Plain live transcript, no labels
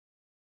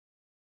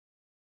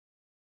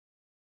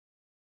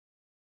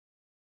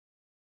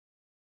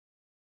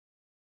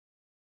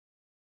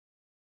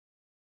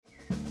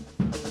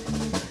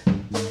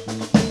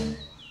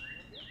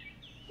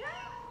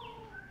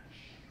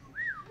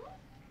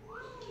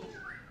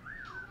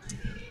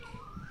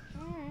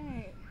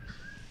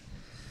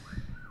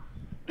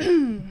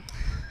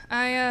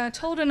I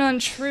told an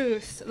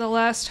untruth the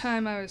last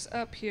time I was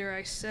up here.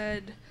 I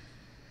said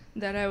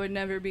that I would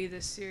never be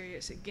this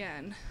serious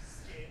again.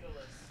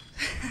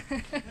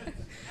 Scandalous.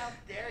 How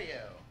dare you?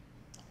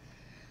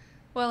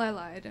 Well, I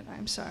lied, and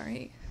I'm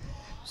sorry.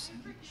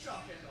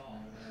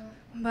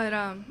 But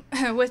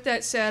with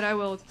that said, I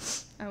will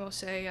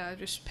say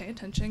just pay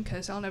attention,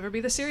 because I'll never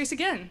be this serious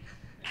again.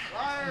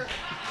 Liar.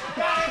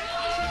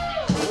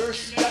 We're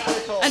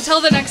skeptical.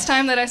 Until the next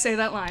time that I say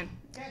that line.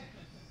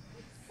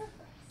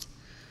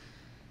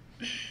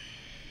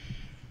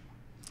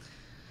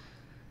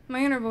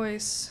 My inner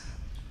voice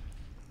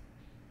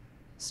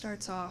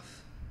starts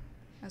off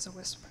as a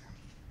whisper.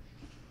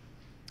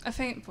 A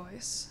faint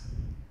voice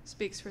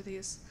speaks for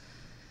these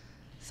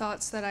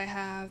thoughts that I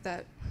have,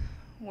 that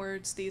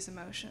words these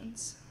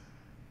emotions,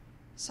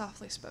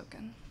 softly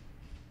spoken,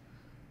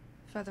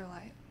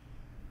 featherlight.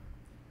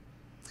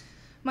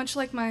 Much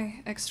like my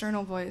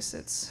external voice,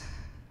 it's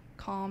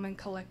calm and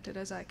collected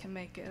as I can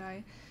make it.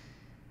 I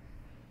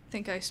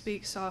think I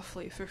speak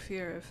softly for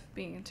fear of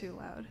being too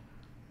loud.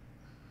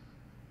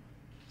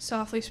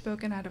 Softly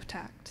spoken out of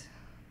tact,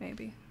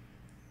 maybe.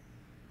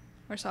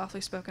 Or softly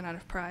spoken out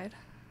of pride,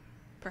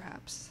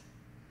 perhaps.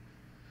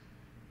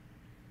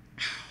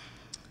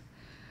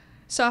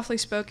 Softly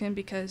spoken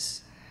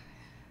because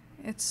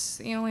it's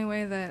the only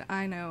way that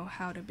I know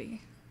how to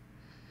be.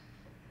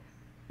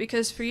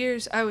 Because for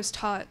years I was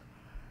taught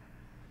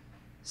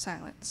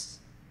silence,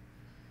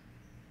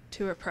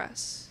 to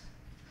repress,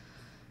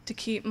 to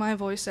keep my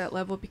voice at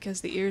level because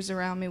the ears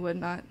around me would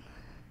not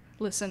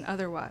listen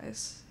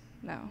otherwise.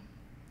 No.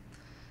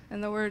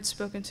 And the words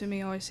spoken to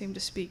me always seemed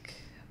to speak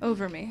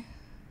over me,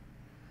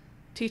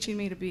 teaching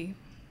me to be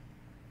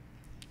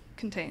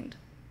contained,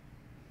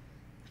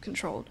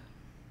 controlled,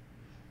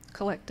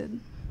 collected,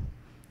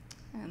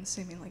 and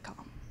seemingly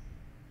calm.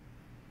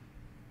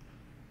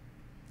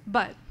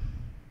 But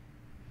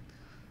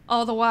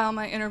all the while,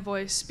 my inner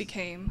voice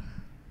became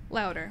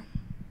louder,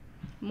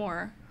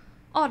 more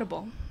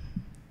audible,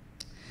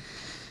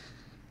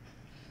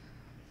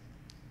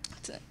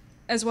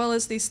 as well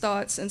as these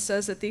thoughts, and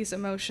says that these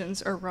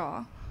emotions are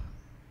raw,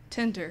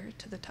 tender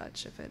to the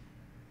touch if it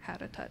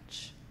had a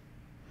touch.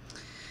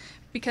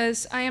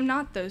 Because I am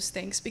not those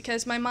things,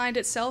 because my mind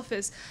itself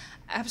is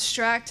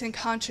abstract and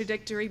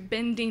contradictory,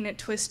 bending and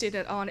twisted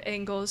at odd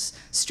angles,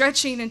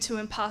 stretching into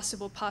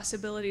impossible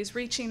possibilities,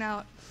 reaching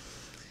out,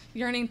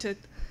 yearning to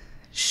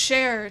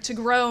share, to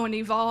grow and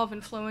evolve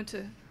and flow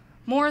into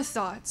more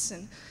thoughts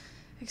and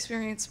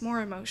experience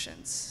more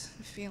emotions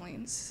and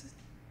feelings.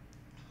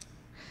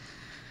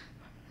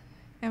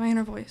 And my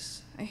inner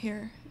voice, I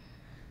hear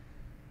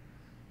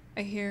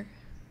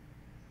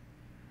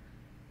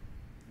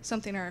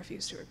something I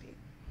refuse to repeat.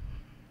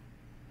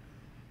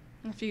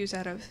 I refuse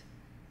out of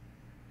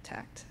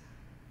tact,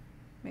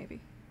 maybe,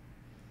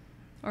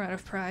 or out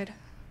of pride.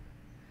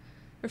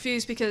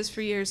 Refuse because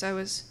for years I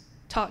was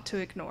taught to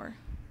ignore,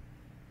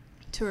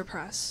 to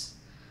repress,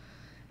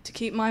 to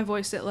keep my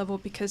voice at level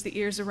because the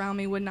ears around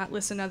me would not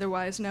listen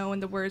otherwise, no,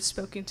 and the words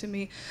spoken to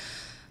me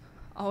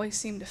always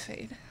seemed to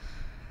fade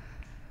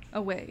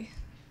away,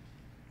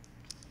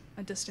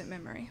 a distant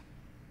memory.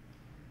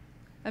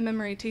 A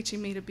memory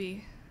teaching me to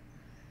be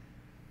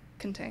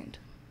contained,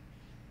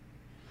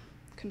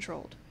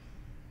 controlled,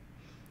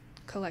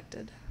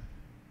 collected,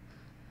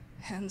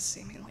 and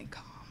seemingly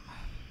calm.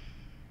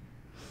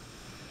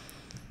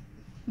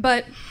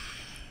 But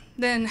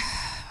then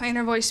my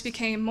inner voice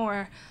became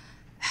more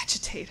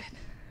agitated,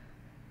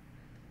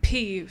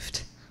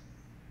 peeved,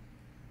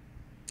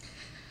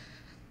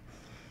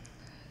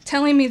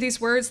 telling me these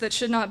words that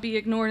should not be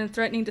ignored and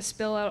threatening to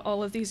spill out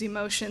all of these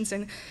emotions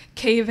and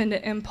cave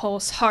into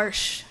impulse,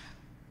 harsh,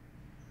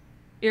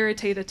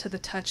 irritated to the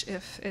touch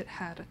if it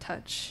had a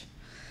touch.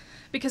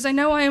 Because I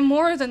know I am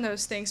more than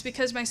those things,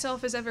 because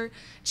myself is ever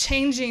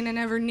changing and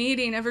ever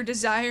needing, ever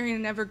desiring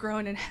and ever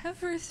growing and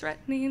ever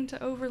threatening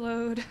to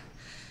overload,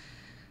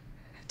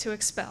 to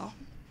expel,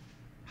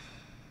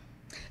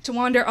 to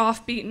wander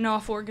off beaten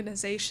off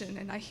organization.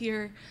 And I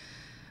hear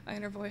my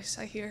inner voice,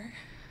 I hear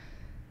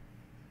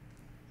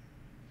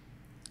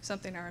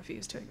something I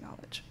refuse to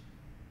acknowledge.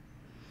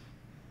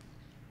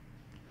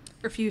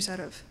 Refuse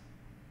out of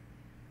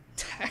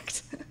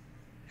tact.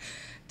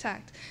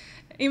 Tact.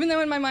 Even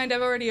though in my mind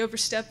I've already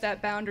overstepped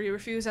that boundary,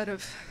 refuse out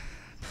of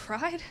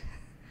pride.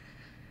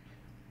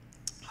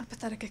 What a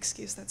pathetic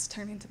excuse that's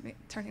turning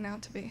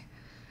out to be.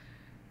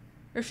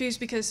 Refuse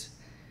because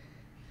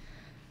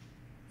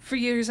for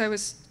years I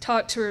was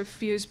taught to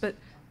refuse, but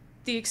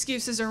the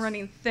excuses are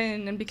running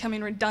thin and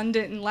becoming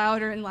redundant and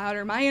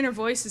louder. My inner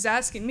voice is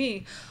asking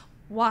me,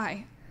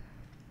 why?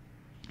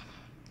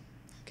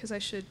 Because I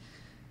should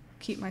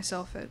keep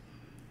myself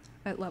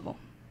at level.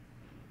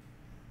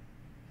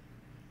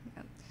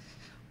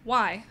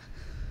 Why?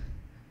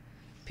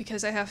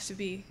 Because I have to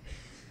be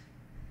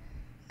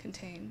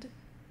contained,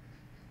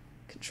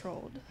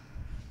 controlled,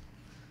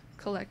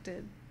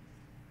 collected,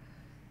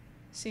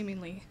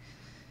 seemingly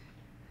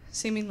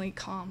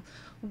calm.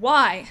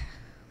 Why?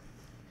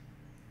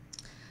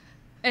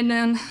 And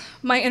then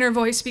my inner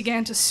voice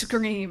began to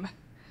scream,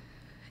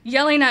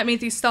 yelling at me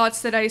these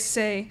thoughts that I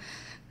say,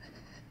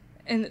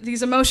 and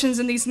these emotions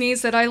and these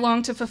needs that I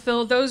long to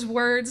fulfill, those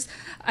words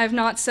I've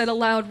not said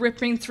aloud,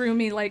 ripping through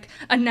me like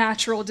a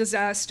natural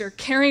disaster,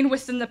 carrying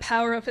within the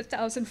power of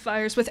 1,000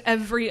 fires with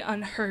every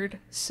unheard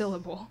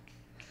syllable,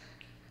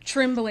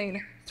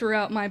 trembling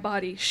throughout my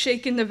body,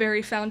 shaking the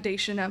very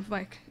foundation of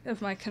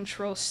my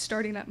control,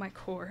 starting at my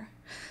core,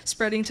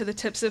 spreading to the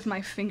tips of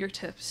my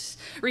fingertips,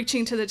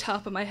 reaching to the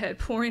top of my head,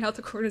 pouring out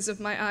the corners of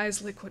my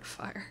eyes, liquid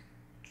fire.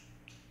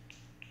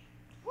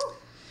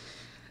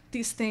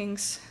 These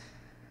things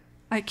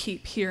I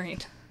keep hearing.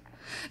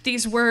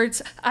 These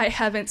words I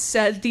haven't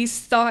said, these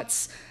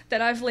thoughts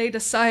that I've laid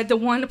aside, the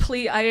one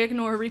plea I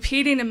ignore,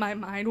 repeating in my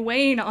mind,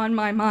 weighing on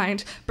my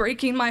mind,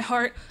 breaking my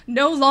heart,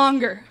 no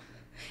longer.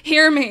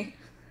 Hear me.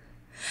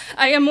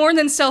 I am more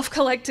than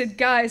self-collected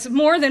guise,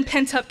 more than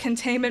pent-up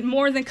containment,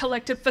 more than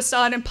collected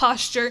facade and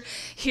posture.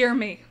 Hear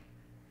me.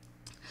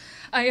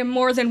 I am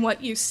more than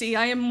what you see.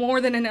 I am more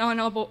than an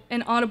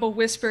inaudible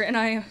whisper, and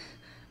I am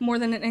more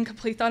than an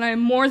incomplete thought. I am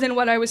more than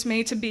what I was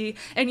made to be,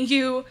 and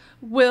you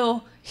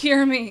will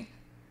hear me.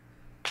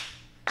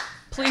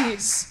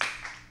 Please.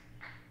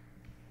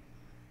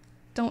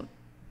 Don't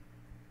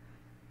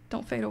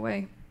fade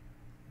away.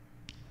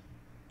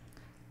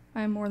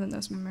 I am more than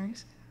those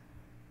memories.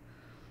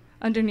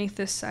 Underneath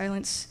this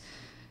silence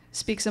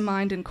speaks a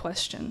mind in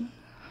question,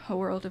 a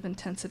world of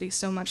intensity,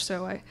 so much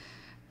so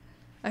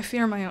I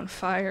fear my own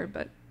fire,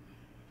 but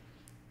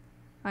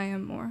I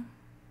am more.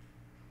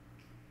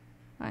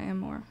 I am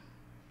more.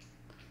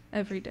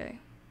 Every day.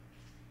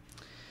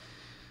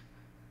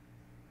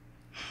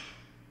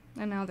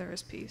 And now there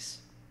is peace,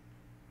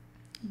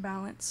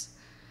 balance,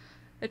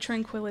 a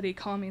tranquility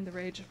calming the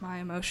rage of my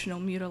emotional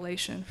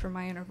mutilation, for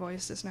my inner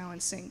voice is now in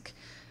sync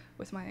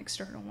with my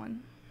external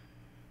one.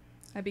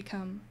 I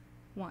become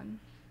one,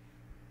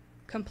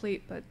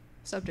 complete but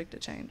subject to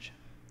change.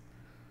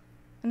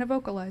 And I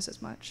vocalize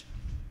as much.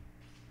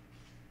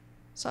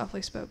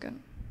 Softly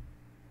spoken,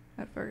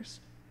 at first,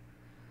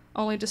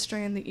 only to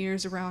strain the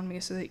ears around me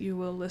so that you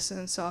will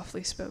listen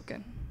softly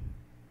spoken,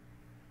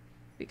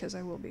 because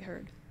I will be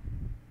heard.